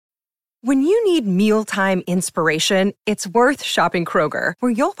When you need mealtime inspiration, it's worth shopping Kroger,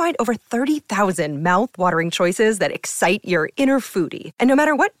 where you'll find over 30,000 mouth-watering choices that excite your inner foodie. And no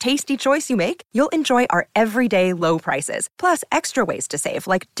matter what tasty choice you make, you'll enjoy our everyday low prices, plus extra ways to save,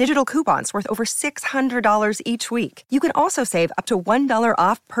 like digital coupons worth over $600 each week. You can also save up to $1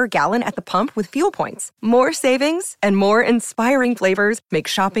 off per gallon at the pump with fuel points. More savings and more inspiring flavors make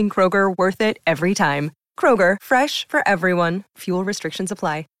shopping Kroger worth it every time. Kroger, fresh for everyone. Fuel restrictions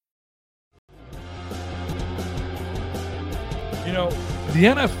apply. You know, the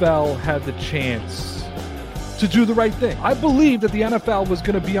NFL had the chance to do the right thing. I believe that the NFL was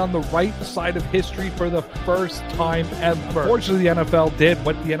going to be on the right side of history for the first time ever. Fortunately, the NFL did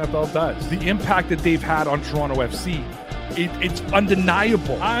what the NFL does. The impact that they've had on Toronto FC, it's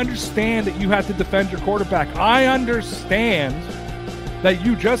undeniable. I understand that you have to defend your quarterback. I understand that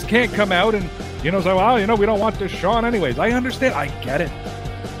you just can't come out and, say, well, we don't want this Sean anyways. I understand. I get it.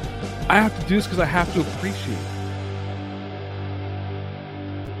 I have to do this because I have to appreciate it.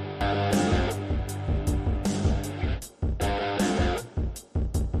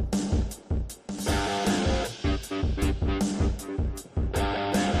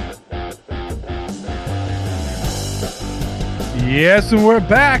 Yes, and we're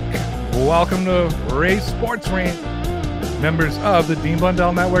back. Welcome to Race Sports Rant. Members of the Dean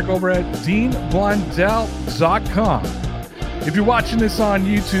Blundell Network over at deanblundell.com. If you're watching this on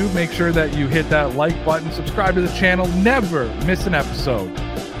YouTube, make sure that you hit that like button, subscribe to the channel, never miss an episode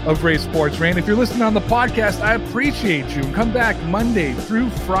of Race Sports Rant. If you're listening on the podcast, I appreciate you. Come back Monday through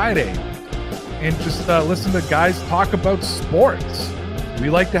Friday and just listen to guys talk about sports. We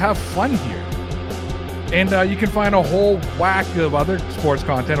like to have fun here. And you can find a whole whack of other sports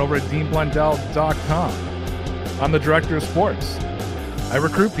content over at deanblundell.com. I'm the director of sports. I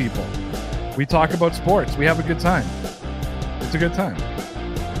recruit people. We talk about sports. We have a good time. It's a good time.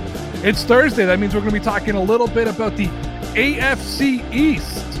 It's Thursday. That means we're going to be talking a little bit about the AFC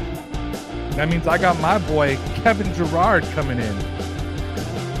East. That means I got my boy Kevin Gerard coming in.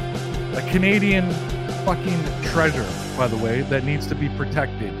 A Canadian fucking treasure, by the way, that needs to be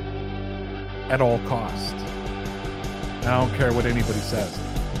protected at all costs. I don't care what anybody says.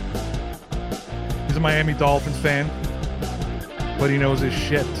 He's a Miami Dolphins fan, but he knows his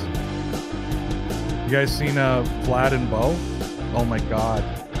shit. You guys seen Vlad and Bo? Oh my God.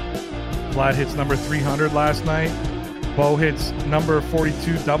 Vlad hits number 300 last night. Bo hits number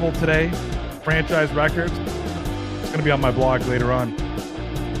 42 double today. Franchise records. It's going to be on my blog later on.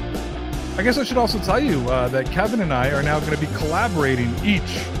 I guess I should also tell you that Kevin and I are now going to be collaborating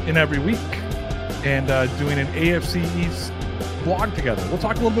each and every week and doing an AFC East blog together. We'll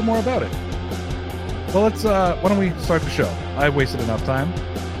talk a little bit more about it. Well, why don't we start the show? I've wasted enough time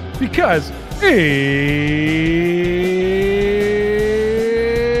because it's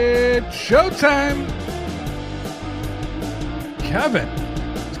showtime. Kevin,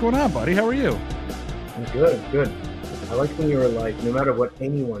 what's going on, buddy? How are you? I'm good. I like when you were like, no matter what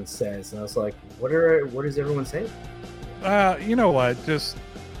anyone says, and I was like, what is everyone saying? You know what? Just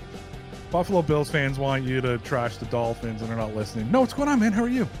Buffalo Bills fans want you to trash the Dolphins and they're not listening. No, what's going on, man? How are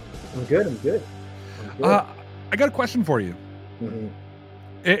you? I'm good. I got a question for you.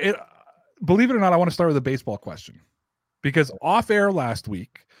 Mm-hmm. Believe it or not, I want to start with a baseball question because off air last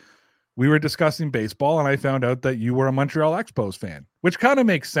week, we were discussing baseball and I found out that you were a Montreal Expos fan, which kind of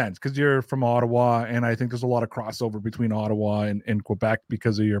makes sense because you're from Ottawa. And I think there's a lot of crossover between Ottawa and Quebec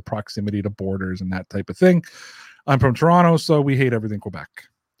because of your proximity to borders and that type of thing. I'm from Toronto, so we hate everything Quebec,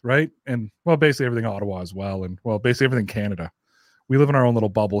 right? And well, basically everything Ottawa as well. And well, basically everything Canada. We live in our own little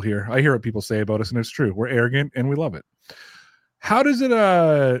bubble here. I hear what people say about us and it's true. We're arrogant and we love it. How does it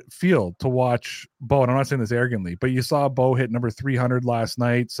feel to watch Bo? And I'm not saying this arrogantly, but you saw Bo hit number 300 last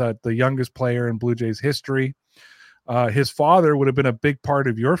night, the youngest player in Blue Jays history. His father would have been a big part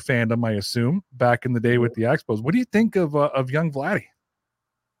of your fandom, I assume, back in the day with the Expos. What do you think of young Vladdy?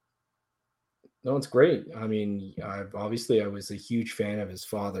 No, it's great. I mean, I was a huge fan of his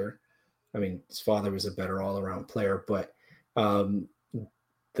father. I mean, his father was a better all-around player, but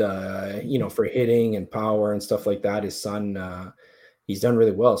for hitting and power and stuff like that, his son, he's done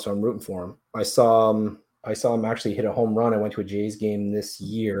really well. So I'm rooting for him. I saw him actually hit a home run. I went to a Jays game this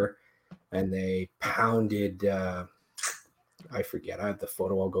year and they pounded, I forget, I have the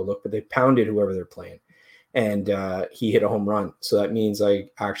photo, I'll go look, but they pounded whoever they're playing and he hit a home run. So that means I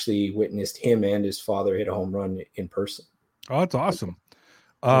actually witnessed him and his father hit a home run in person. Oh, that's awesome.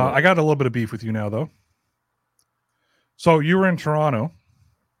 I got a little bit of beef with you now though. So you were in Toronto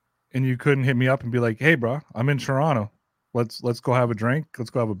and you couldn't hit me up and be like, "Hey, bro, I'm in Toronto. Let's go have a drink. Let's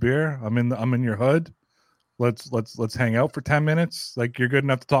go have a beer. I'm in your hood. let's hang out for 10 minutes. Like, you're good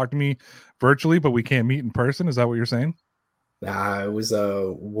enough to talk to me virtually, but we can't meet in person. Is that what you're saying? It was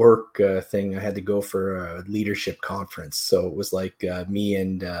a work thing. I had to go for a leadership conference. So it was like me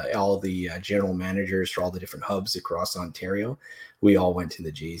and all the general managers for all the different hubs across Ontario. We all went to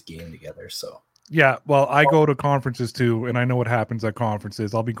the Jays game together. So yeah, well, I go to conferences too, and I know what happens at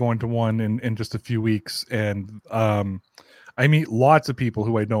conferences. I'll be going to one in just a few weeks, and I meet lots of people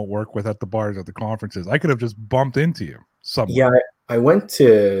who I don't work with at the bars at the conferences. I could have just bumped into you somewhere. Yeah, I went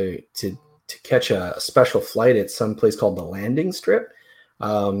to catch a special flight at some place called the Landing Strip.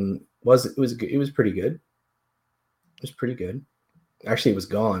 It was pretty good. It was pretty good. Actually, it was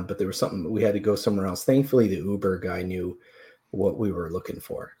gone, but there was something, we had to go somewhere else. Thankfully, the Uber guy knew what we were looking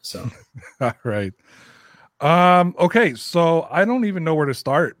for. So, all right. Okay, so I don't even know where to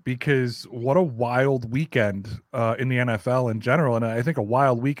start, because what a wild weekend in the NFL in general, and I think a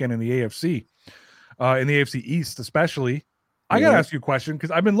wild weekend in the AFC, in the AFC East especially. I got to ask you a question, because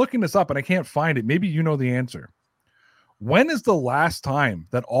I've been looking this up and I can't find it. Maybe you know the answer. When is the last time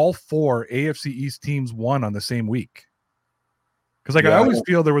that all 4 AFC East teams won on the same week? Because I always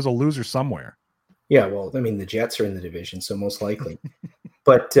feel there was a loser somewhere. Yeah, well, I mean, the Jets are in the division, so most likely.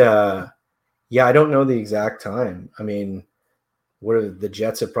 But yeah, I don't know the exact time. I mean, the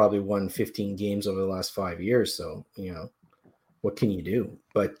Jets have probably won 15 games over the last 5 years, so what can you do?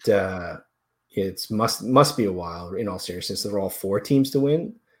 But it must be a while. In all seriousness, there are all 4 teams to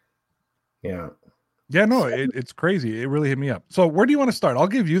win. Yeah. Yeah, no, it's crazy. It really hit me up. So where do you want to start? I'll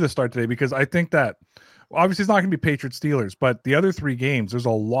give you the start today, because I think that obviously it's not going to be Patriots Steelers, but the other 3 games, there's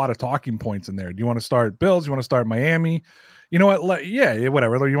a lot of talking points in there. Do you want to start Bills? You want to start Miami? You know what? Yeah,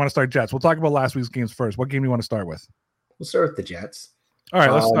 whatever. You want to start Jets? We'll talk about last week's games first. What game do you want to start with? We'll start with the Jets. All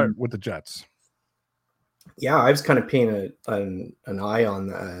right, let's start with the Jets. Yeah, I was kind of paying an eye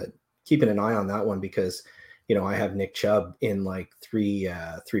on keeping an eye on that one, because I have Nick Chubb in like three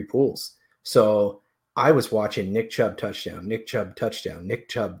pools. So I was watching Nick Chubb touchdown, Nick Chubb touchdown, Nick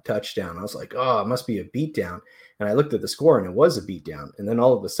Chubb touchdown. I was like, oh, it must be a beatdown. And I looked at the score and it was a beatdown. And then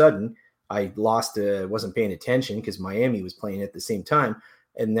all of a sudden I wasn't paying attention because Miami was playing at the same time.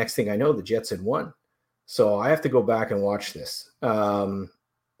 And next thing I know, the Jets had won. So I have to go back and watch this because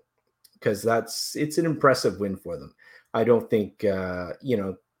it's an impressive win for them. I don't think,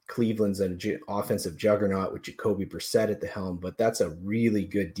 Cleveland's an offensive juggernaut with Jacoby Brissett at the helm, but that's a really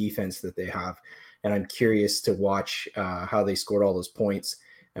good defense that they have. And I'm curious to watch how they scored all those points.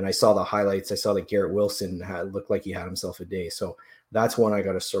 And I saw the highlights. I saw that Garrett Wilson looked like he had himself a day. So that's one I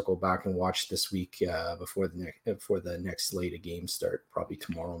got to circle back and watch this week before the next slate of games start. Probably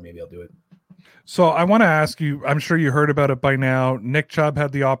tomorrow. Maybe I'll do it. So I want to ask you, I'm sure you heard about it by now. Nick Chubb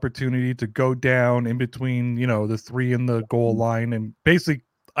had the opportunity to go down in between, the 3 in the goal line and basically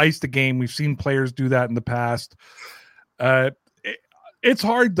ice the game. We've seen players do that in the past. It's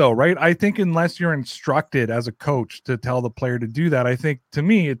hard though, right? I think unless you're instructed as a coach to tell the player to do that, I think to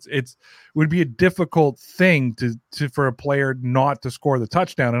me it would be a difficult thing to for a player not to score the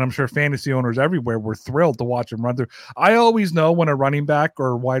touchdown. And I'm sure fantasy owners everywhere were thrilled to watch him run through. I always know when a running back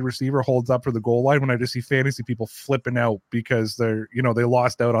or wide receiver holds up for the goal line when I just see fantasy people flipping out because they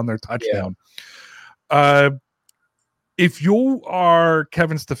lost out on their touchdown. Yeah. If you are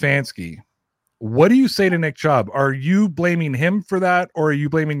Kevin Stefanski, what do you say to Nick Chubb? Are you blaming him for that, or are you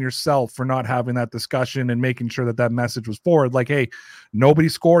blaming yourself for not having that discussion and making sure that message was forward? Like, hey, nobody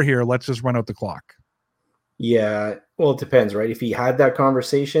score here. Let's just run out the clock. Yeah, well, it depends, right? If he had that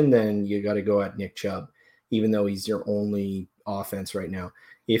conversation, then you got to go at Nick Chubb, even though he's your only offense right now.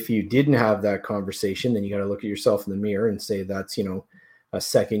 If you didn't have that conversation, then you got to look at yourself in the mirror and say that's, a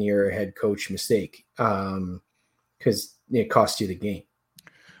second-year head coach mistake because it cost you the game.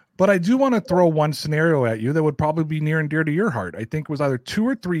 But I do want to throw one scenario at you that would probably be near and dear to your heart. I think it was either 2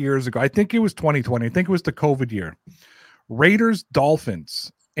 or 3 years ago. I think it was 2020. I think it was the COVID year. Raiders,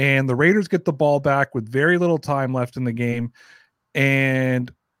 Dolphins. And the Raiders get the ball back with very little time left in the game.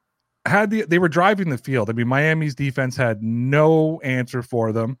 And they were driving the field. I mean, Miami's defense had no answer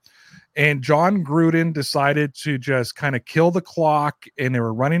for them. And John Gruden decided to just kind of kill the clock, and they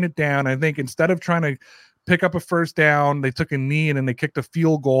were running it down. I think instead of trying to pick up a first down, they took a knee and then they kicked a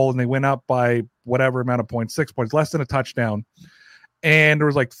field goal and they went up by whatever amount of points, 6 points, less than a touchdown. And there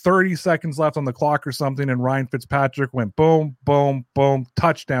was like 30 seconds left on the clock or something. And Ryan Fitzpatrick went boom, boom, boom,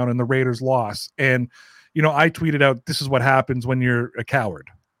 touchdown, and the Raiders lost. And, I tweeted out, this is what happens when you're a coward,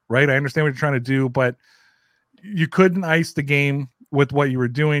 right? I understand what you're trying to do, but you couldn't ice the game with what you were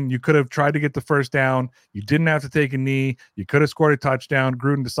doing. You could have tried to get the first down. You didn't have to take a knee. You could have scored a touchdown.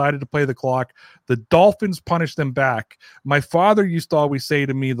 Gruden decided to play the clock. The Dolphins punished them back. My father used to always say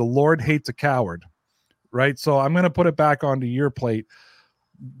to me, the Lord hates a coward. right? So I'm going to put it back onto your plate.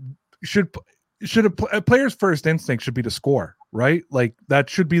 Should a player's first instinct should be to score, right? Like that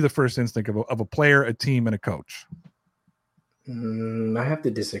should be the first instinct of a player, a team, and a coach. I have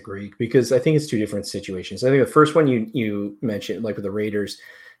to disagree because I think it's two different situations. I think the first one you mentioned, like with the Raiders,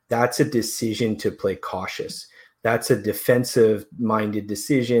 that's a decision to play cautious. That's a defensive-minded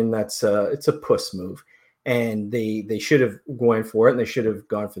decision. It's a puss move, and they should have gone for it, and they should have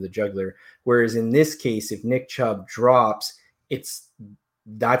gone for the jugular. Whereas in this case, if Nick Chubb drops,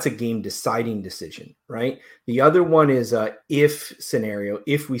 that's a game-deciding decision, right? The other one is a if scenario.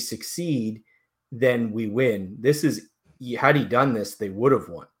 If we succeed, then we win. This is, had he done this, they would have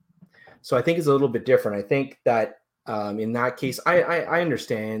won. So I think it's a little bit different. I think that in that case, I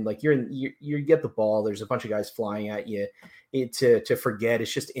understand. Like you get the ball. There's a bunch of guys flying at you. To forget,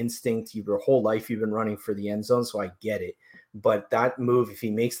 it's just instinct. Your whole life you've been running for the end zone, so I get it. But that move, if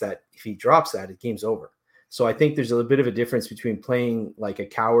he drops that, the game's over. So I think there's a little bit of a difference between playing like a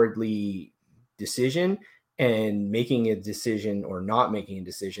cowardly decision and making a decision or not making a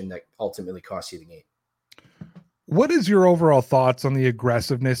decision that ultimately costs you the game. What is your overall thoughts on the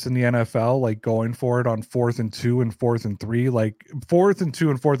aggressiveness in the NFL, like going for it on 4th and 2 and 4th and 3? Like 4th and 2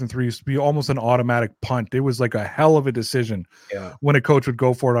 and 4th and 3 used to be almost an automatic punt. It was like a hell of a decision when a coach would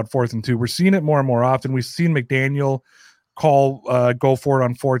go for it on 4th and 2. We're seeing it more and more often. We've seen McDaniel go for it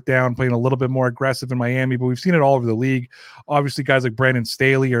on 4th down, playing a little bit more aggressive in Miami, but we've seen it all over the league. Obviously, guys like Brandon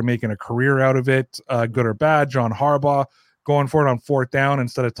Staley are making a career out of it, good or bad. John Harbaugh going for it on 4th down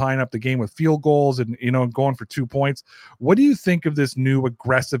instead of tying up the game with field goals and, going for 2 points. What do you think of this new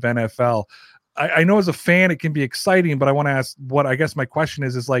aggressive NFL? I know as a fan, it can be exciting, but I want to ask I guess my question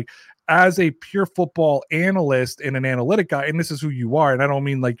is like, as a pure football analyst and an analytic guy, and this is who you are, and I don't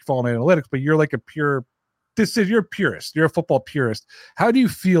mean like you follow analytics, but you're like you're a purist. You're a football purist. How do you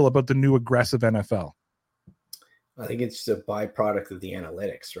feel about the new aggressive NFL? I think it's just a byproduct of the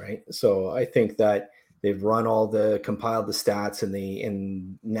analytics, right? So I think that they've compiled the stats,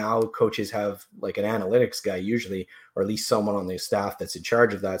 and now coaches have like an analytics guy usually, or at least someone on their staff that's in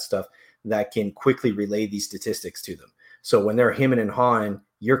charge of that stuff that can quickly relay these statistics to them. So when they're hemming and hawing,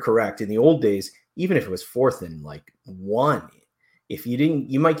 you're correct. In the old days, even if it was 4th and like 1, if you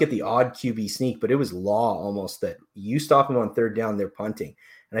didn't, you might get the odd QB sneak, but it was law almost that you stop them on 3rd down, they're punting.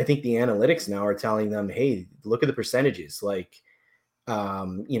 And I think the analytics now are telling them, hey, look at the percentages. Like,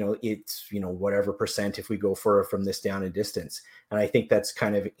 it's, whatever percent if we go for it from this down and distance. And I think that's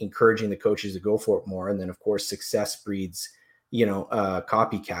kind of encouraging the coaches to go for it more. And then, of course, success breeds,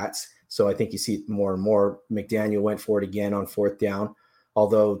 copycats. So I think you see it more and more. McDaniel went for it again on 4th down,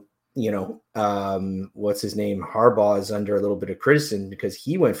 although, what's his name? Harbaugh is under a little bit of criticism because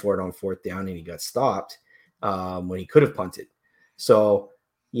he went for it on 4th down and he got stopped when he could have punted. So,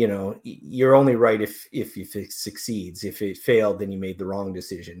 you're only right if it succeeds. If it failed, then you made the wrong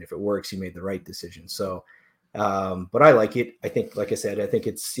decision. If it works, you made the right decision. So, but I like it. I think, like I said,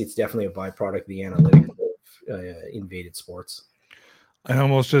 it's definitely a byproduct of the analytics of invaded sports. I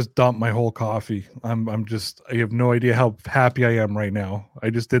almost just dumped my whole coffee. I have no idea how happy I am right now. I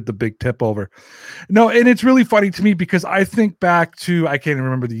just did the big tip over. No, and it's really funny to me because I think back to, I can't even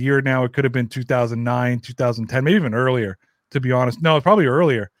remember the year now. It could have been 2009, 2010, maybe even earlier, to be honest. No, probably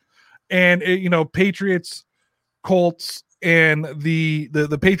earlier. And, Patriots, Colts, and the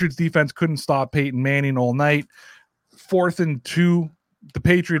Patriots defense couldn't stop Peyton Manning all night. 4th and 2. The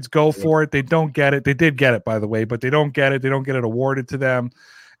Patriots go for it. They don't get it. They did get it, by the way, but they don't get it. They don't get it awarded to them.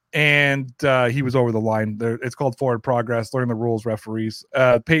 And he was over the line. It's called forward progress. Learn the rules, referees.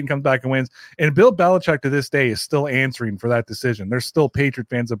 Peyton comes back and wins. And Bill Belichick to this day is still answering for that decision. There's still Patriot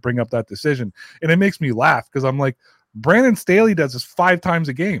fans that bring up that decision. And it makes me laugh because I'm like, Brandon Staley does this 5 times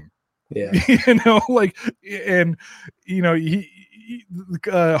a game. Yeah.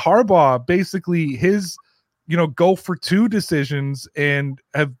 Harbaugh basically his go for 2 decisions and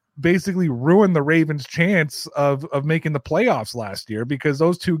have basically ruined the Ravens' chance of making the playoffs last year, because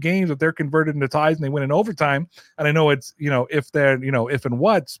those 2 games, if they're converted into ties and they win in overtime, and I know it's, if they're, if and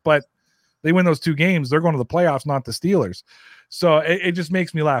what's, but they win those 2 games, they're going to the playoffs, not the Steelers. So it just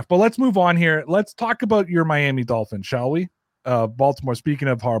makes me laugh. But let's move on here. Let's talk about your Miami Dolphins, shall we? Baltimore, speaking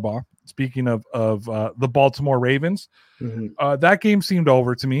of Harbaugh, speaking of the Baltimore Ravens, that game seemed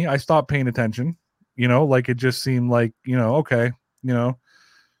over to me. I stopped paying attention. It just seemed like, okay, the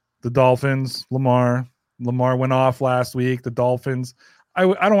Dolphins, Lamar went off last week. The Dolphins, I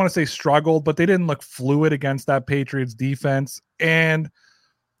don't want to say struggled, but they didn't look fluid against that Patriots defense. And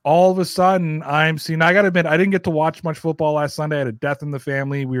all of a sudden I got to admit, I didn't get to watch much football last Sunday. I had a death in the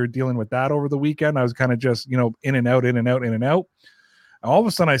family. We were dealing with that over the weekend. I was kind of just, in and out. All of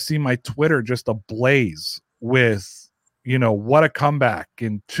a sudden I see my Twitter just ablaze with, what a comeback,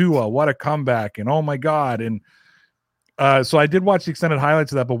 and Tua, what a comeback, and oh my God. And so I did watch the extended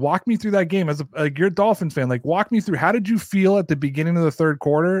highlights of that, but walk me through that game as you're a Dolphins fan. Like, walk me through, how did you feel at the beginning of the third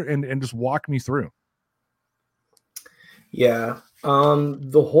quarter, and just walk me through. Yeah.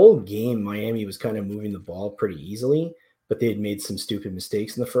 The whole game, Miami was kind of moving the ball pretty easily, but they had made some stupid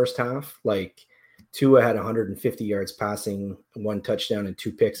mistakes in the first half. Like, Tua had 150 yards passing, 1 touchdown, and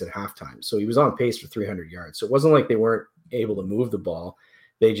 2 picks at halftime. So he was on pace for 300 yards. So it wasn't like they weren't able to move the ball.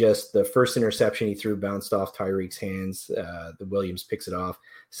 The first interception he threw bounced off Tyreek's hands. The Williams picks it off.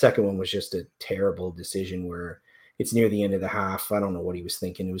 Second one was just a terrible decision where it's near the end of the half. I don't know what he was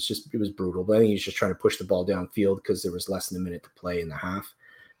thinking. It was brutal, but I think he was just trying to push the ball downfield because there was less than a minute to play in the half.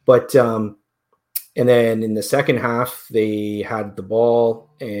 But, and then in the second half, they had the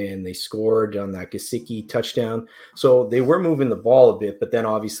ball and they scored on that Gesicki touchdown. So they were moving the ball a bit, but then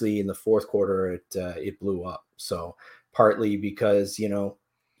obviously in the fourth quarter, it blew up. So partly because,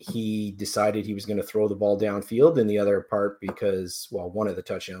 he decided he was going to throw the ball downfield, and the other part because, one of the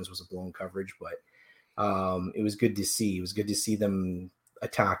touchdowns was a blown coverage, but it was good to see. It was good to see them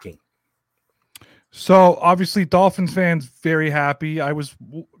attacking. So obviously Dolphins fans very happy.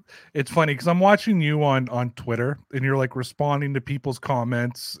 It's funny because I'm watching you on Twitter, and you're like responding to people's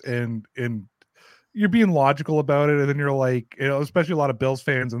comments, and you're being logical about it. And then you're like, especially a lot of Bills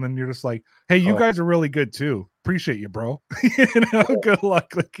fans. And then you're just like, hey, you guys are really good too. Appreciate you, bro. Good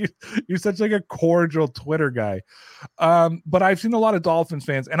luck. Like you're such like a cordial Twitter guy. But I've seen a lot of Dolphins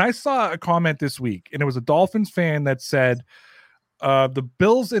fans, and I saw a comment this week, and it was a Dolphins fan that said, the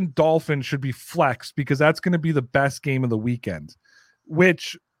Bills and Dolphins should be flexed because that's going to be the best game of the weekend.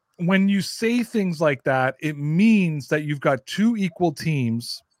 Which, when you say things like that, it means that you've got two equal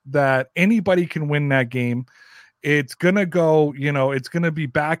teams that anybody can win that game. It's going to go, it's going to be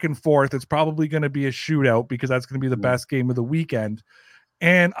back and forth. It's probably going to be a shootout because that's going to be the best game of the weekend.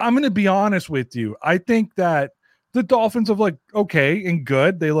 And I'm going to be honest with you. I think that the Dolphins have okay and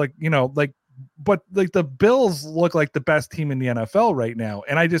good. They but the Bills look like the best team in the NFL right now.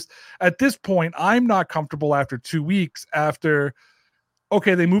 And at this point, I'm not comfortable after 2 weeks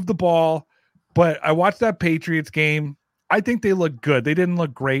they moved the ball, but I watched that Patriots game. I think they look good. They didn't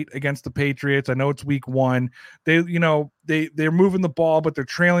look great against the Patriots. I know it's week 1. They're moving the ball, but they're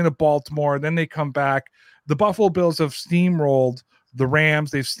trailing to Baltimore. Then they come back. The Buffalo Bills have steamrolled the Rams.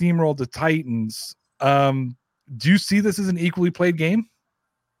 They've steamrolled the Titans. Do you see this as an equally played game?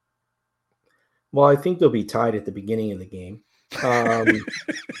 Well, I think they'll be tied at the beginning of the game. And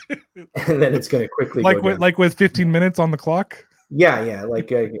then it's going to quickly go down. Like with 15 minutes on the clock? Yeah.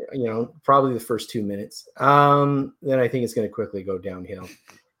 Probably the first 2 minutes. Then I think it's going to quickly go downhill.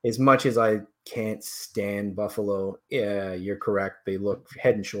 As much as I can't stand Buffalo, yeah, you're correct. They look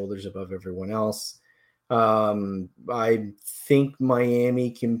head and shoulders above everyone else. I think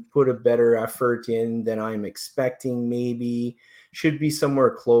Miami can put a better effort in than I'm expecting. Maybe should be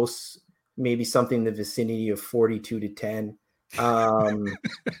somewhere close. Maybe something in the vicinity of 42-10. So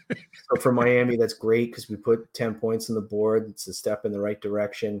for Miami, that's great because we put 10 points on the board. It's a step in the right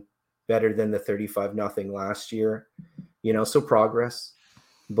direction, better than the 35-0 last year. So progress.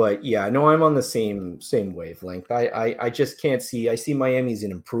 But yeah, no, I'm on the same wavelength. I just can't see. I see Miami as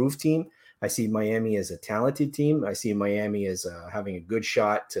an improved team. I see Miami as a talented team. I see Miami as having a good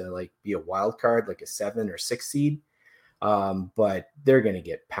shot to be a wild card, like a 7 or 6 seed. But they're going to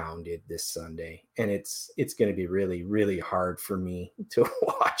get pounded this Sunday, and it's going to be really, really hard for me to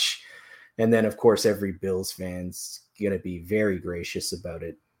watch. And then, of course, every Bills fan's going to be very gracious about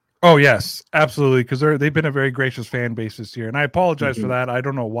it. Oh, yes, absolutely, because they've been a very gracious fan base this year, and I apologize for that. I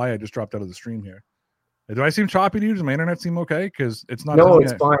don't know why I just dropped out of the stream here. Do I seem choppy to you? Does my internet seem okay? Because it's not. No,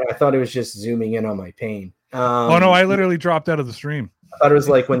 it's fine. I thought it was just zooming in on my pain. Oh, no, I literally dropped out of the stream. I thought it was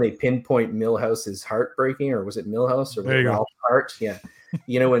like when they pinpoint Millhouse's heart breaking, or was it Millhouse or Ralph's heart? Yeah.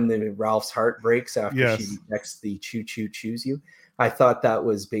 When Ralph's heart breaks after she detects the choose you. I thought that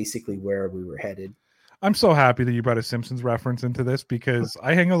was basically where we were headed. I'm so happy that you brought a Simpsons reference into this because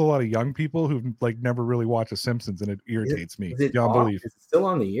I hang out with a lot of young people who've never really watched The Simpsons, and it irritates me. Is it still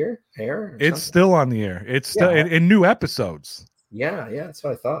on the air? It's still on the air. It's still in new episodes. Yeah, that's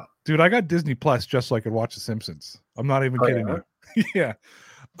what I thought. Dude, I got Disney Plus just so I could watch The Simpsons. I'm not even kidding you. Yeah.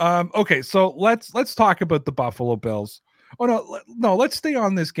 Okay, so let's talk about the Buffalo Bills. Oh no, let's stay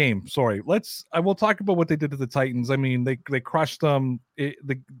on this game. Sorry. I will talk about what they did to the Titans. I mean, they crushed them.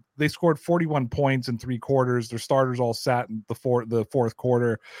 They scored 41 points in 3 quarters. Their starters all sat in the fourth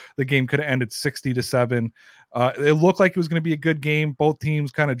quarter. The game could have ended 60-7. It looked like it was going to be a good game. Both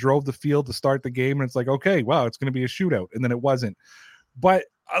teams kind of drove the field to start the game, and it's like, okay, wow, it's going to be a shootout, and then it wasn't. But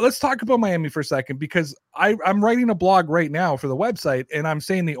let's talk about Miami for a second, because I'm writing a blog right now for the website, and I'm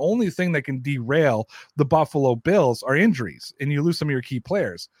saying the only thing that can derail the Buffalo Bills are injuries, and you lose some of your key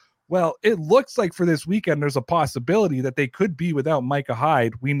players. Well, it looks like for this weekend, there's a possibility that they could be without Micah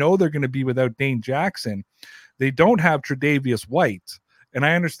Hyde. We know they're going to be without Dane Jackson. They don't have Tre'Davious White. And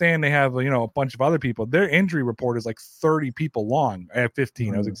I understand they have, a bunch of other people. Their injury report is like 30 people long. I have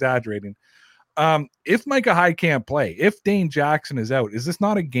 15. I was exaggerating. If Micah Hyde can't play, if Dane Jackson is out, is this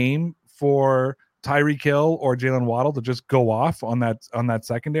not a game for Tyreek Hill or Jalen Waddle to just go off on that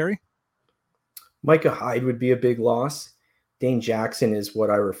secondary? Micah Hyde would be a big loss. Dane Jackson is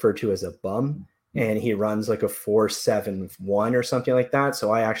what I refer to as a bum, and he runs like a 4.71 or something like that. So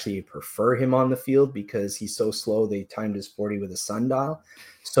I actually prefer him on the field because he's so slow. They timed his 40 with a sundial.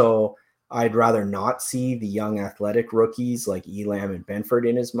 So I'd rather not see the young athletic rookies like Elam and Benford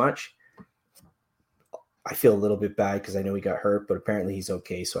in as much. I feel a little bit bad because I know he got hurt, but apparently he's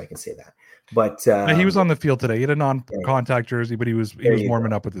okay, so I can say that. But he was on the field today. He had a non-contact jersey, but he was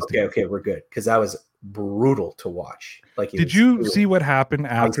warming up with his team. Okay, we're good, because that was brutal to watch. Did you see what happened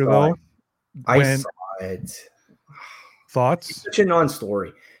after though? I saw it. Thoughts? It's such a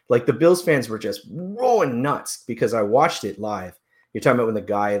non-story. Like, the Bills fans were just rolling nuts because I watched it live. You're talking about when the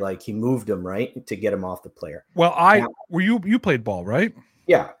guy, like, he moved him, right, to get him off the player. Well, you played ball, right?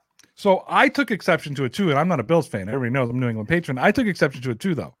 Yeah. So I took exception to it too, and I'm not a Bills fan. Everybody knows I'm a New England patron. I took exception to it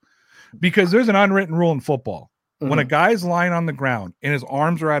too, though, because there's an unwritten rule in football. Mm-hmm. When a guy's lying on the ground and his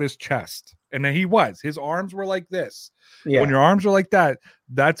arms are at his chest, and then his arms were like this. Yeah. When your arms are like that,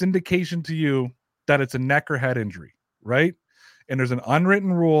 that's indication to you that it's a neck or head injury, right? And there's an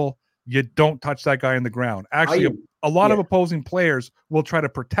unwritten rule. You don't touch that guy in the ground. Actually, a lot of opposing players will try to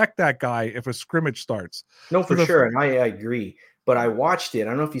protect that guy if a scrimmage starts. No, for sure. And I agree. But I watched it. I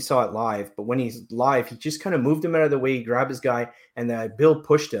don't know if you saw it live, but when he's live, he just kind of moved him out of the way. He grabbed his guy, and the Bill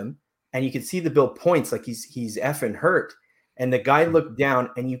pushed him. And you could see the Bill points like he's effing hurt. And the guy looked down,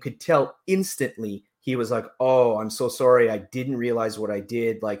 and you could tell instantly he was like, "Oh, I'm so sorry. I didn't realize what I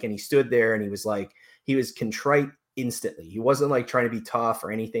did." Like, and he stood there, and he was contrite instantly. He wasn't like trying to be tough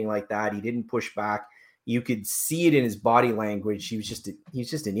or anything like that. He didn't push back. You could see it in his body language. He was just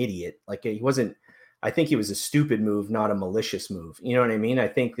an idiot. Like, he wasn't. I think it was a stupid move, not a malicious move. You know what I mean? I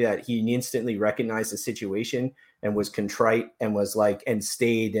think that he instantly recognized the situation and was contrite and was like, and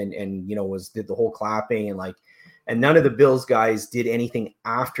stayed and did the whole clapping and none of the Bills guys did anything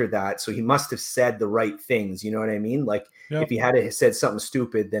after that. So he must have said the right things. You know what I mean? Like, If he had said something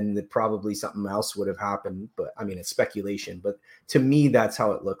stupid, then probably something else would have happened. But I mean, it's speculation, but to me, that's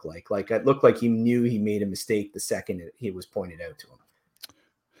how it looked like. Like, it looked like he knew he made a mistake the second it was pointed out to him.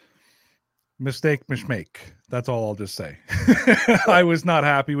 Mistake, mishmake. That's all I'll just say. I was not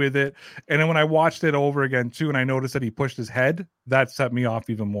happy with it. And then when I watched it over again too, and I noticed that he pushed his head, that set me off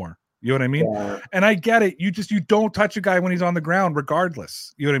even more. You know what I mean? Yeah. And I get it. You don't touch a guy when he's on the ground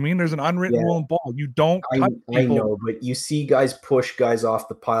regardless. You know what I mean? There's an unwritten rule in ball. You don't touch people. I know, but you see guys push guys off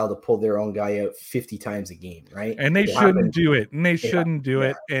the pile to pull their own guy out 50 times a game, right? And they shouldn't do it. And they shouldn't do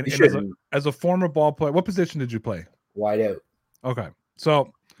it. And as a former ball player, what position did you play? Wide out. Okay.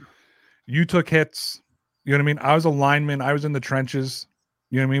 So you took hits. You know what I mean? I was a lineman. I was in the trenches.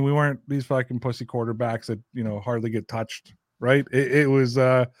 You know what I mean? We weren't these fucking pussy quarterbacks that, hardly get touched, right? It was,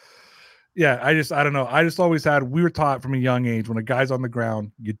 I don't know. I just always we were taught from a young age, when a guy's on the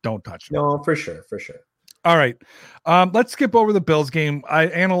ground, you don't touch him. No, for sure. All right. Let's skip over the Bills game. I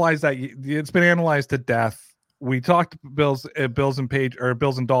analyzed that. It's been analyzed to death. We talked Bills and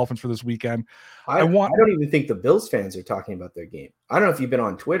Dolphins for this weekend. I don't even think the Bills fans are talking about their game. I don't know if you've been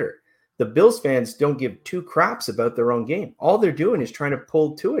on Twitter. The Bills fans don't give two craps about their own game. All they're doing is trying to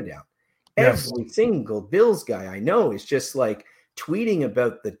pull Tua down. Yes. Every single Bills guy I know is just like tweeting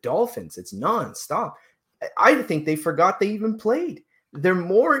about the Dolphins. It's nonstop. I think they forgot they even played. They're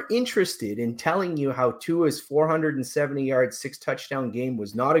more interested in telling you how Tua's 470-yard, 6-touchdown game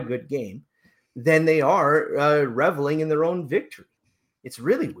was not a good game than they are reveling in their own victory. It's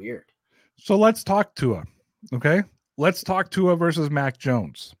really weird. So let's talk Tua, okay? Let's talk Tua versus Mac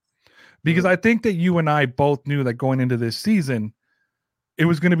Jones. Because I think that you and I both knew that going into this season, it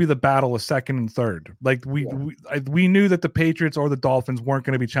was going to be the battle of second and third. Like we knew that the Patriots or the Dolphins weren't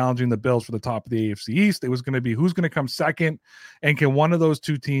going to be challenging the Bills for the top of the AFC East. It was going to be who's going to come second, and can one of those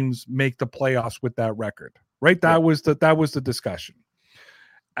two teams make the playoffs with that record, right? That was the discussion.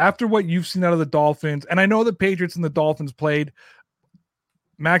 After what you've seen out of the Dolphins, and I know the Patriots and the Dolphins played,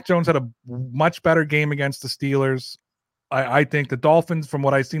 Mac Jones had a much better game against the Steelers. I think the Dolphins, from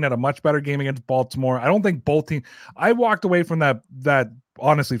what I've seen, had a much better game against Baltimore. I don't think both teams. I walked away from that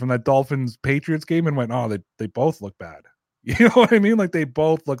honestly, from that Dolphins Patriots game and went, oh, they both look bad. You know what I mean? Like they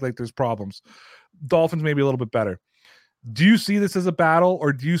both look like there's problems. Dolphins maybe a little bit better. Do you see this as a battle,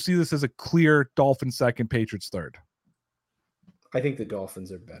 or do you see this as a clear Dolphins second, Patriots third? I think the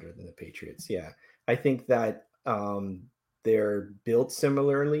Dolphins are better than the Patriots. Yeah. I think that they're built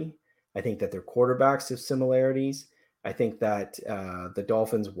similarly. I think that their quarterbacks have similarities. I think that the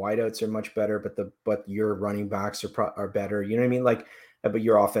Dolphins wideouts are much better, but your running backs are better. You know what I mean? Like, but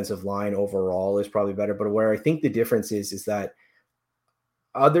your offensive line overall is probably better. But where I think the difference is that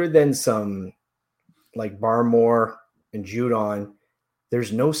other than some like Barmore and Judon,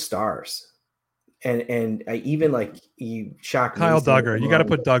 there's no stars. And I even like Shaq Kyle Duggar. You got to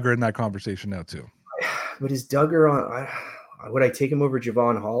put Duggar in that conversation now too. But is Duggar on? Would I take him over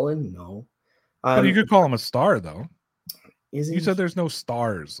Javon Holland? No. But you could call him a star though. You said there's no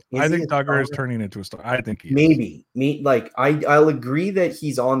stars. I think Duggar is turning into a star. I think he is. I'll agree that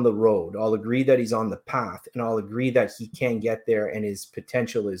he's on the road. I'll agree that he's on the path, and I'll agree that he can get there, and his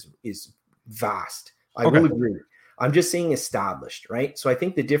potential is vast. I will agree. I'm just saying established, right? So I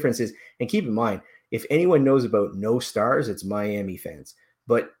think the difference is, and keep in mind, if anyone knows about no stars, it's Miami fans.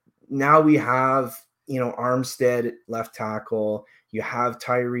 But now we have, Armstead left tackle. You have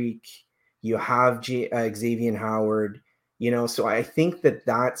Tyreek. You have Xavier Howard. So I think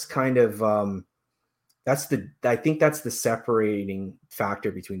that's kind of I think that's the separating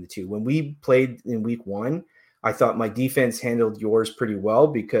factor between the two. When we played in week 1, I thought my defense handled yours pretty well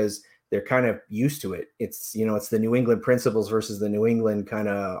because they're kind of used to it. It's, it's the New England principles versus the New England kind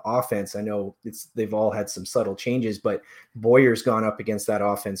of offense. I know they've all had some subtle changes, but Boyer's gone up against that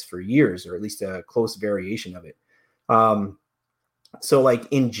offense for years, or at least a close variation of it. So like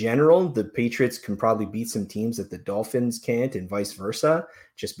in general, the Patriots can probably beat some teams that the Dolphins can't, and vice versa,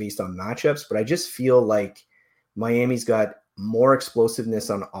 just based on matchups. But I just feel like Miami's got more explosiveness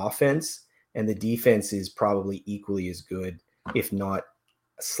on offense, and the defense is probably equally as good, if not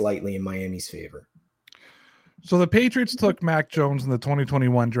slightly in Miami's favor. So the Patriots took Mac Jones in the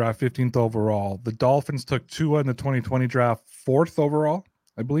 2021 draft, 15th overall. The Dolphins took Tua in the 2020 draft, 4th overall,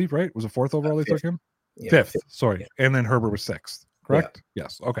 I believe, right? Was it 4th overall they took him? Yeah, 5th, sorry. Yeah. And then Herbert was 6th, correct? Yeah.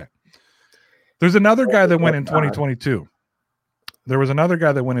 Yes, okay. There's another guy that went in 2022. There was another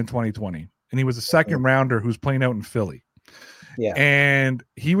guy that went in 2020, and he was a second rounder who's playing out in Philly. Yeah. And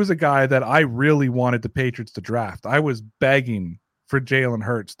he was a guy that I really wanted the Patriots to draft. I was begging for Jalen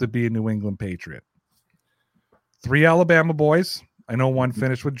Hurts to be a New England Patriot. 3 Alabama boys. I know one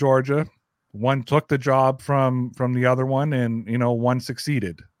finished with Georgia. One took the job from the other one, and one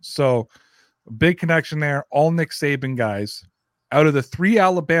succeeded. So big connection there. All Nick Saban guys. Out of the 3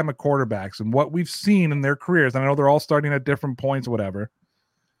 Alabama quarterbacks and what we've seen in their careers, and I know they're all starting at different points, whatever.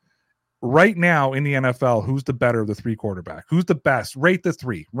 Right now in the NFL, who's the better of the 3 quarterbacks? Who's the best? Rate the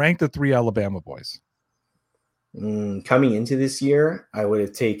 3. Rank the 3 Alabama boys. Coming into this year, I would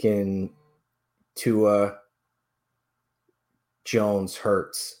have taken Tua, Jones,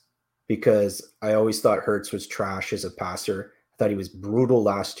 Hurts, because I always thought Hurts was trash as a passer. I thought he was brutal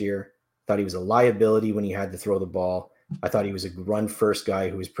last year. I thought he was a liability when he had to throw the ball. I thought he was a run-first guy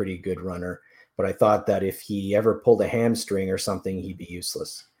who was a pretty good runner. But I thought that if he ever pulled a hamstring or something, he'd be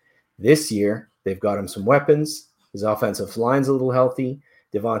useless. This year, they've got him some weapons. His offensive line's a little healthy.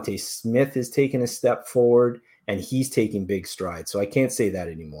 Devontae Smith has taken a step forward, and he's taking big strides. So I can't say that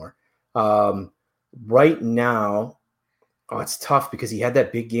anymore. Right now, it's tough because he had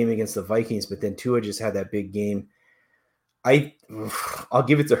that big game against the Vikings, but then Tua just had that big game. I'll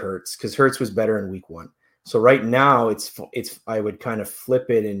give it to Hurts because Hurts was better in week 1. So right now it's I would kind of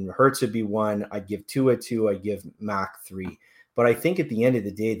flip it, and Hurts would be 1. I'd give Tua 2. I'd give Mac 3. But I think at the end of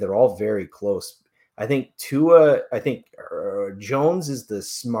the day, they're all very close. I think Jones is the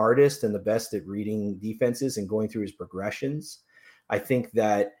smartest and the best at reading defenses and going through his progressions. I think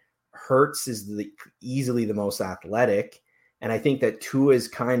that Hurts is easily the most athletic. And I think that Tua is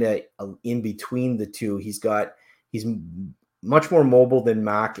kind of in between the two. He's much more mobile than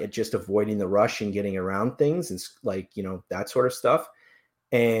Mac at just avoiding the rush and getting around things and that sort of stuff.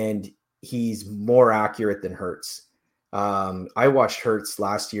 And he's more accurate than Hurts. I watched Hurts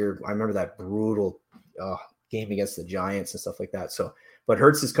last year. I remember that brutal game against the Giants and stuff like that. But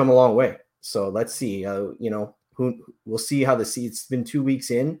Hurts has come a long way. So let's see, we'll see how it's been 2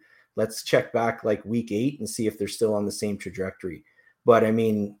 weeks in. Let's check back like week 8 and see if they're still on the same trajectory. But I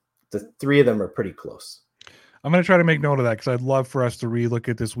mean, the 3 of them are pretty close. I'm going to try to make note of that because I'd love for us to relook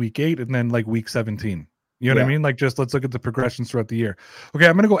at this week 8 and then like week 17. You know what I mean? Like just let's look at the progressions throughout the year. Okay,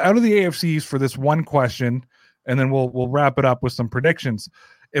 I'm going to go out of the AFCs for this one question, and then we'll wrap it up with some predictions.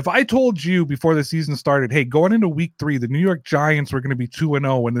 If I told you before the season started, hey, going into week 3, the New York Giants were going to be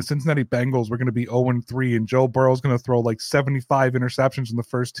 2-0 and the Cincinnati Bengals were going to be 0-3 and Joe Burrow's going to throw like 75 interceptions in the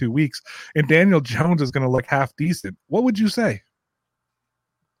first 2 weeks and Daniel Jones is going to look half decent, what would you say?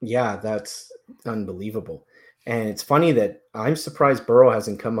 Yeah, that's unbelievable. And it's funny that I'm surprised Burrow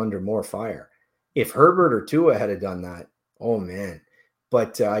hasn't come under more fire. If Herbert or Tua had done that, oh man.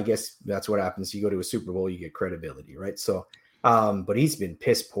 But I guess that's what happens. You go to a Super Bowl, you get credibility, right? So, but he's been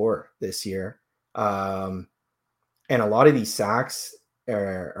piss poor this year. And a lot of these sacks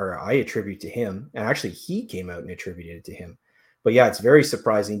are I attribute to him. And actually, he came out and attributed it to him. But yeah, it's very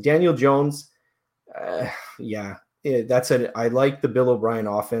surprising. Daniel Jones, I like the Bill O'Brien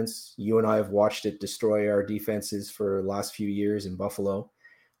offense. You and I have watched it destroy our defenses for the last few years in Buffalo.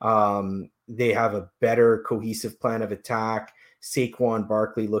 They have a better cohesive plan of attack. Saquon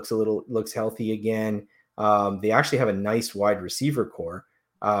Barkley looks healthy again. They actually have a nice wide receiver core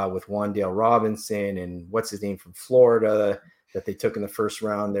with Wan'Dale Robinson and what's his name from Florida that they took in the first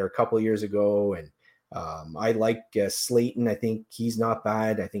round there a couple of years ago. And I like Slayton. I think he's not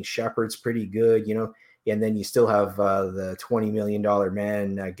bad. I think Shepard's pretty good, and then you still have the $20 million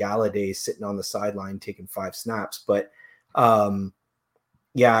man, Galladay, sitting on the sideline taking 5 snaps. But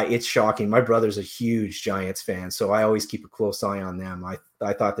yeah, it's shocking. My brother's a huge Giants fan, so I always keep a close eye on them.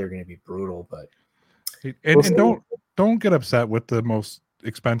 I thought they were going to be brutal, but and don't get upset with the most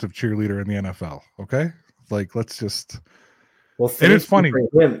expensive cheerleader in the NFL. Okay, like let's just. Well, and it's funny.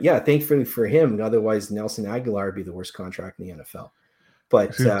 Thankfully for him. Otherwise, Nelson Aguilar would be the worst contract in the NFL.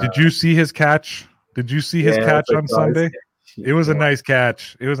 But did you see his catch? Did you see his catch on Sunday? It was a nice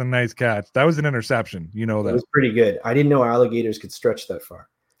catch. It was a nice catch. That was an interception. You know that. It was pretty good. I didn't know alligators could stretch that far.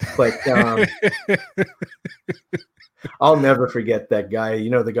 But I'll never forget that guy.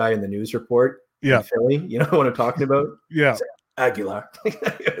 The guy in the news report in Philly? You know what I'm talking about? Yeah. Aguilar.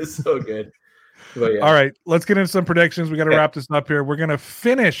 It was so good. But, yeah. All right, let's get into some predictions. We got to wrap this up here. We're going to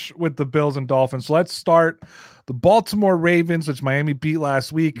finish with the Bills and Dolphins. So let's start the Baltimore Ravens, which Miami beat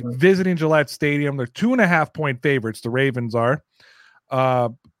last week, visiting Gillette Stadium. They're 2.5-point favorites. The Ravens are.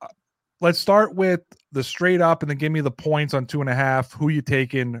 Let's start with the straight up and then give me the points on 2.5. Who you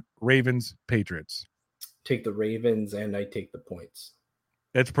taking? Ravens, Patriots. Take the Ravens and I take the points.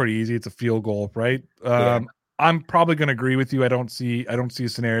 It's pretty easy. It's a field goal, right? I'm probably going to agree with you. I don't see a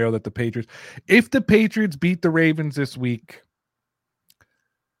scenario that the Patriots, if the Patriots beat the Ravens this week,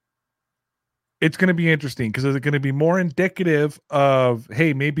 it's going to be interesting because is it going to be more indicative of,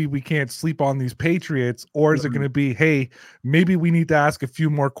 hey, maybe we can't sleep on these Patriots, or is it going to be, hey, maybe we need to ask a few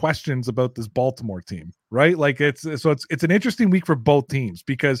more questions about this Baltimore team, right? Like it's an interesting week for both teams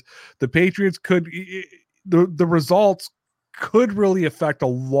because the Patriots the results could really affect a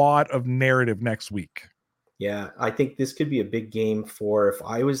lot of narrative next week. Yeah, I think this could be a big game if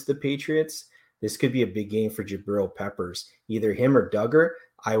I was the Patriots, this could be a big game for Jabril Peppers. Either him or Duggar,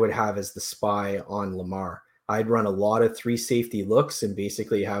 I would have as the spy on Lamar. I'd run a lot of 3 safety looks and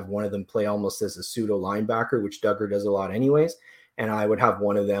basically have one of them play almost as a pseudo linebacker, which Duggar does a lot anyways. And I would have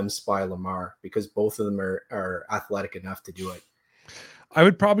one of them spy Lamar because both of them are athletic enough to do it. I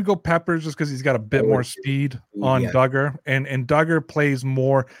would probably go Peppers just because he's got a bit more speed on Duggar, and Duggar plays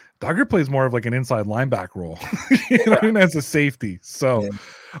more of like an inside linebacker role, as a safety. So,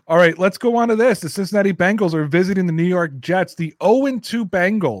 all right, let's go on to this. The Cincinnati Bengals are visiting the New York Jets. The 0-2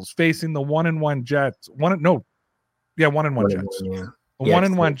 Bengals facing the 1-1 Jets. 1-1 Jets.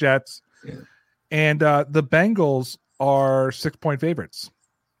 1-1 Jets. Yeah. And the Bengals are 6-point favorites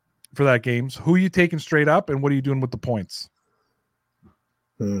for that game. So who are you taking straight up, and what are you doing with the points?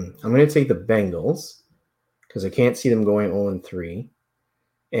 I'm going to take the Bengals because I can't see them going 0-3.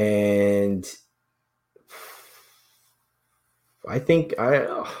 And I think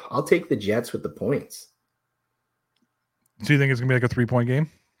I'll take the Jets with the points. So you think it's going to be like a 3-point game?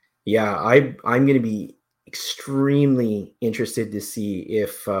 Yeah, I'm going to be extremely interested to see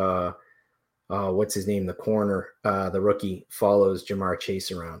if what's his name, the corner, the rookie, follows Jamar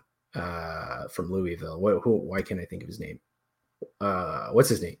Chase around from Louisville. Why can't I think of his name? What's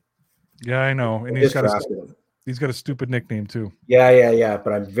his name? Yeah, I know. And he's got a stupid nickname too. Yeah.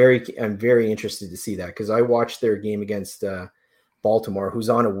 But I'm very interested to see that because I watched their game against Baltimore, who's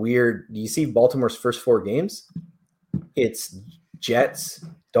on a weird. Do you see Baltimore's first 4 games? It's Jets,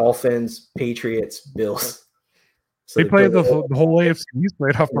 Dolphins, Patriots, Bills. So they played the whole AFC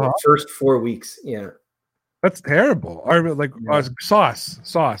right off the first 4 weeks. Yeah, that's terrible. Sauce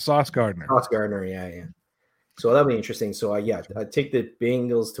Gardner. Sauce Gardner. Yeah. So that'll be interesting. So I'd take the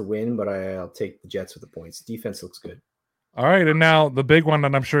Bengals to win, but I'll take the Jets with the points. Defense looks good. All right, and now the big one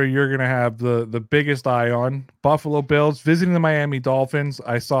that I'm sure you're going to have the biggest eye on, Buffalo Bills visiting the Miami Dolphins.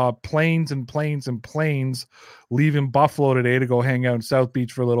 I saw planes and planes and planes leaving Buffalo today to go hang out in South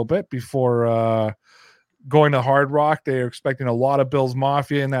Beach for a little bit before going to Hard Rock. They are expecting a lot of Bills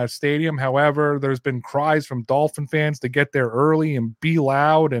Mafia in that stadium. However, there's been cries from Dolphin fans to get there early and be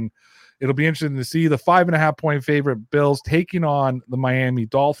loud, and it'll be interesting to see the 5.5-point favorite Bills taking on the Miami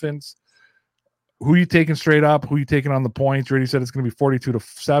Dolphins. Who are you taking straight up? Who are you taking on the points? You already said it's going to be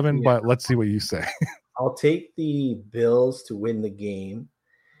 42-7, but let's see what you say. I'll take the Bills to win the game.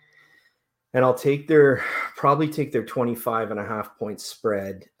 And I'll probably take their 25.5-point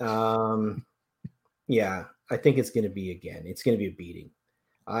spread. Yeah, I think it's going to be a beating.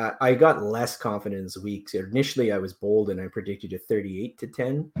 I got less confident this week. So initially, I was bold and I predicted a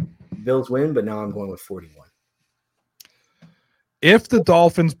 38-10 Bills win, but now I'm going with 41. If the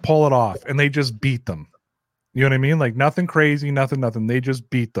Dolphins pull it off and they just beat them, you know what I mean? Like nothing crazy, nothing. They just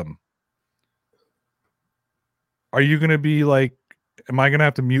beat them. Are you going to be like, am I going to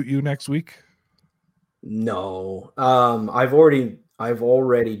have to mute you next week? No. I've already,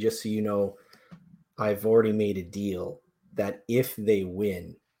 just so you know, I've already made a deal that if they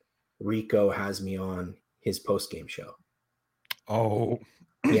win, Rico has me on his post-game show. Oh.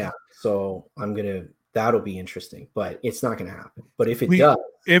 Yeah. So that'll be interesting, but it's not going to happen. But if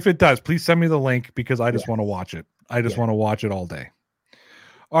it does, please send me the link because I just want to watch it. I just want to watch it all day.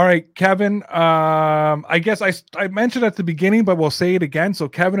 All right, Kevin. I guess I mentioned at the beginning, but we'll say it again. So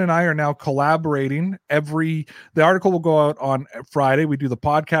Kevin and I are now collaborating. The article will go out on Friday. We do the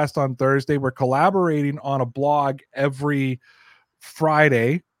podcast on Thursday. We're collaborating on a blog every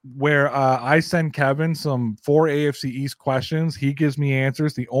Friday where I send Kevin some 4 AFC East questions. He gives me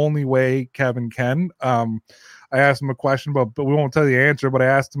answers the only way Kevin can. I asked him a question but we won't tell you the answer, but I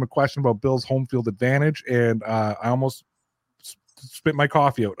asked him a question about Bill's home field advantage, and I almost spit my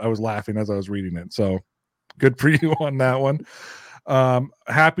coffee out. I was laughing as I was reading it. So good for you on that one.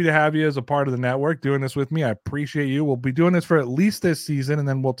 Happy to have you as a part of the network doing this with me. I appreciate you. We'll be doing this for at least this season, and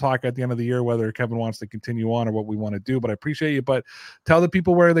then we'll talk at the end of the year whether Kevin wants to continue on or what we want to do. But I appreciate you. But tell the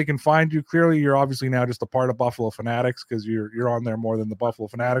people where they can find you. Clearly, you're obviously now just a part of Buffalo Fanatics because you're on there more than the Buffalo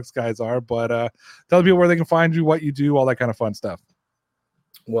Fanatics guys are. But tell the people where they can find you, what you do, all that kind of fun stuff.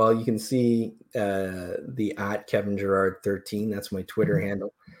 Well, you can see the @KevinGerard13. That's my Twitter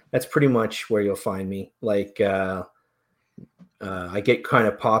handle. That's pretty much where you'll find me. Like I get kind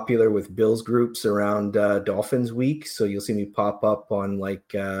of popular with Bills groups around Dolphins week, so you'll see me pop up on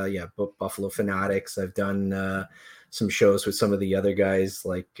Buffalo Fanatics. I've done some shows with some of the other guys,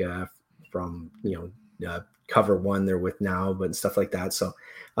 like from Cover One they're with now, but stuff like that. So.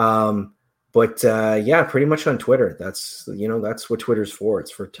 Pretty much on Twitter. That's what Twitter's for.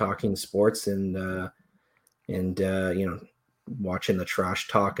 It's for talking sports and watching the trash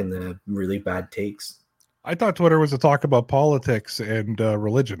talk and the really bad takes. I thought Twitter was to talk about politics and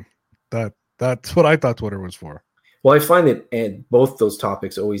religion. That's what I thought Twitter was for. Well, I find that both those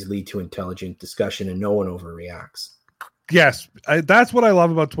topics always lead to intelligent discussion and no one overreacts. Yes, that's what I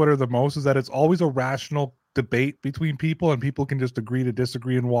love about Twitter the most, is that it's always a rational debate between people and people can just agree to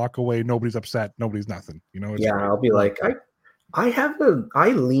disagree and walk away. Nobody's upset. Nobody's nothing. Great. I'll be like, I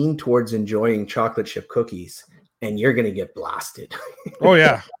lean towards enjoying chocolate chip cookies and you're going to get blasted. Oh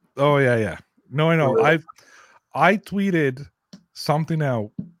yeah. No, I know. Really? I tweeted something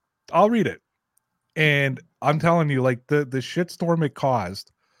out. I'll read it. And I'm telling you, like the shitstorm it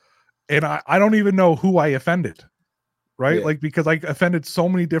caused, and I don't even know who I offended. Right? Yeah. Like, because I offended so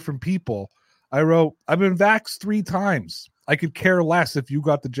many different people. I wrote, I've been vaxxed 3 times. I could care less if you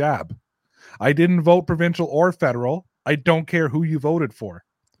got the jab. I didn't vote provincial or federal. I don't care who you voted for.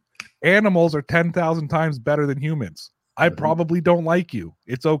 Animals are 10,000 times better than humans. I probably don't like you.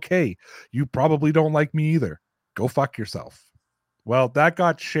 It's okay. You probably don't like me either. Go fuck yourself. Well, that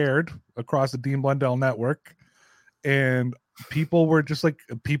got shared across the Dean Blundell network, and people were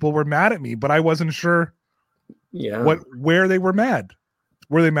mad at me, but I wasn't sure where they were mad.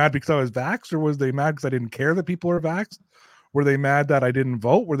 Were they mad because I was vaxxed, or was they mad because I didn't care that people are vaxxed? Were they mad that I didn't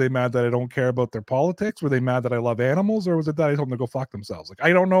vote? Were they mad that I don't care about their politics? Were they mad that I love animals? Or was it that I told them to go fuck themselves? Like,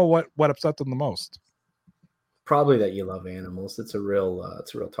 I don't know what upset them the most. Probably that you love animals. It's a real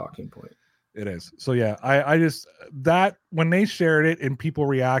talking point. It is. So yeah, I just, that when they shared it and people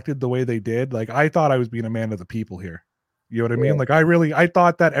reacted the way they did, like, I thought I was being a man of the people here. You know what I mean? Like, I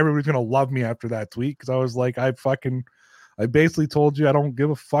thought that everybody's going to love me after that tweet. Cause I was like, I basically told you, I don't give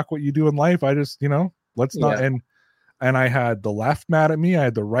a fuck what you do in life. I just, let's not. And I had the left mad at me. I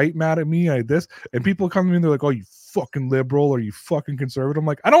had the right mad at me. I had this, and people come to me and they're like, oh, you fucking liberal or you fucking conservative. I'm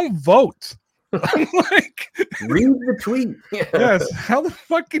like, I don't vote. I'm like, read the tweet. Yes. How the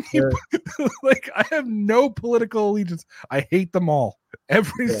fuck can you? Like, I have no political allegiance. I hate them all.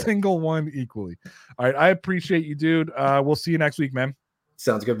 Every single one equally. All right. I appreciate you, dude. We'll see you next week, man.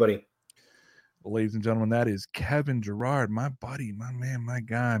 Sounds good, buddy. Well, ladies and gentlemen, that is Kevin Gerard, my buddy, my man, my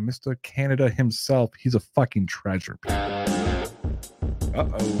guy, Mr. Canada himself. He's a fucking treasure.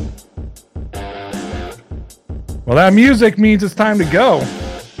 Uh-oh. Well, that music means it's time to go.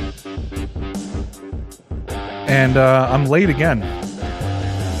 And I'm late again.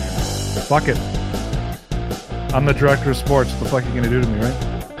 Fuck it. I'm the director of sports. What the fuck are you going to do to me, right?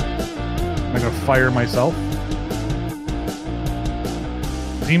 Am I going to fire myself?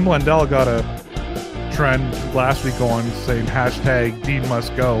 Dean Blundell got a trend last week going saying hashtag Dean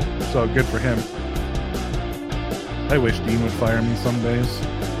must go. So good for him. I wish Dean would fire me some days.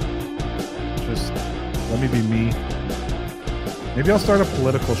 Just let me be me. Maybe I'll start a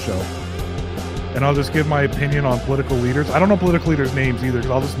political show. And I'll just give my opinion on political leaders. I don't know political leaders' names either,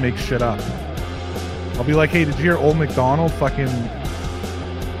 because I'll just make shit up. I'll be like, hey, did you hear Old McDonald fucking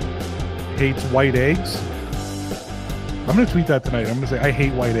hates white eggs? I'm going to tweet that tonight. I'm going to say, I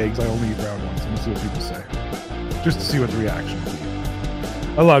hate white eggs. I only eat brown ones. I'm going to see what people say. Just to see what the reaction will be.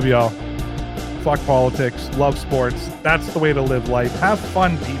 I love y'all. Fuck politics. Love sports. That's the way to live life. Have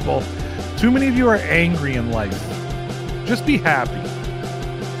fun, people. Too many of you are angry in life. Just be happy.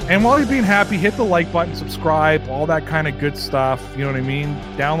 And while you're being happy, hit the like button, subscribe, all that kind of good stuff. You know what I mean?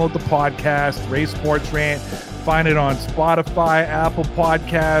 Download the podcast, Ray Sports Rant. Find it on Spotify, Apple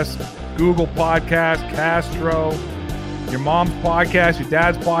Podcasts, Google Podcasts, Castro, your mom's podcast, your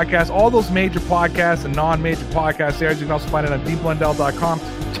dad's podcast, all those major podcasts and non-major podcast areas. You can also find it on deanblundell.com.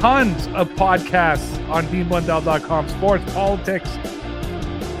 Tons of podcasts on deanblundell.com. Sports, politics,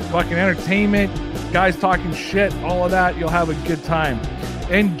 fucking entertainment, guys talking shit, all of that. You'll have a good time.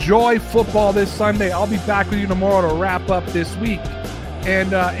 Enjoy football this Sunday. I'll be back with you tomorrow to wrap up this week.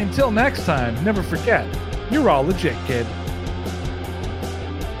 And until next time, never forget, you're all legit, kid.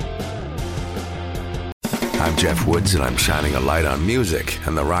 I'm Jeff Woods, and I'm shining a light on music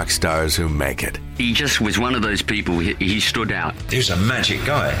and the rock stars who make it. He just was one of those people, he stood out. He was a magic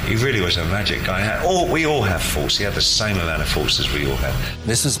guy. He really was a magic guy. We all have faults. He had the same amount of faults as we all had.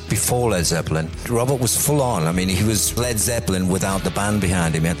 This was before Led Zeppelin. Robert was full on. I mean, he was Led Zeppelin without the band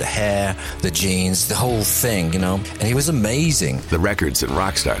behind him. He had the hair, the jeans, the whole thing, you know. And he was amazing. The Records and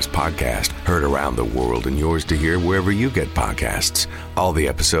Rockstars podcast, heard around the world and yours to hear wherever you get podcasts. All the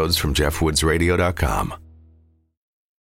episodes from JeffWoodsRadio.com.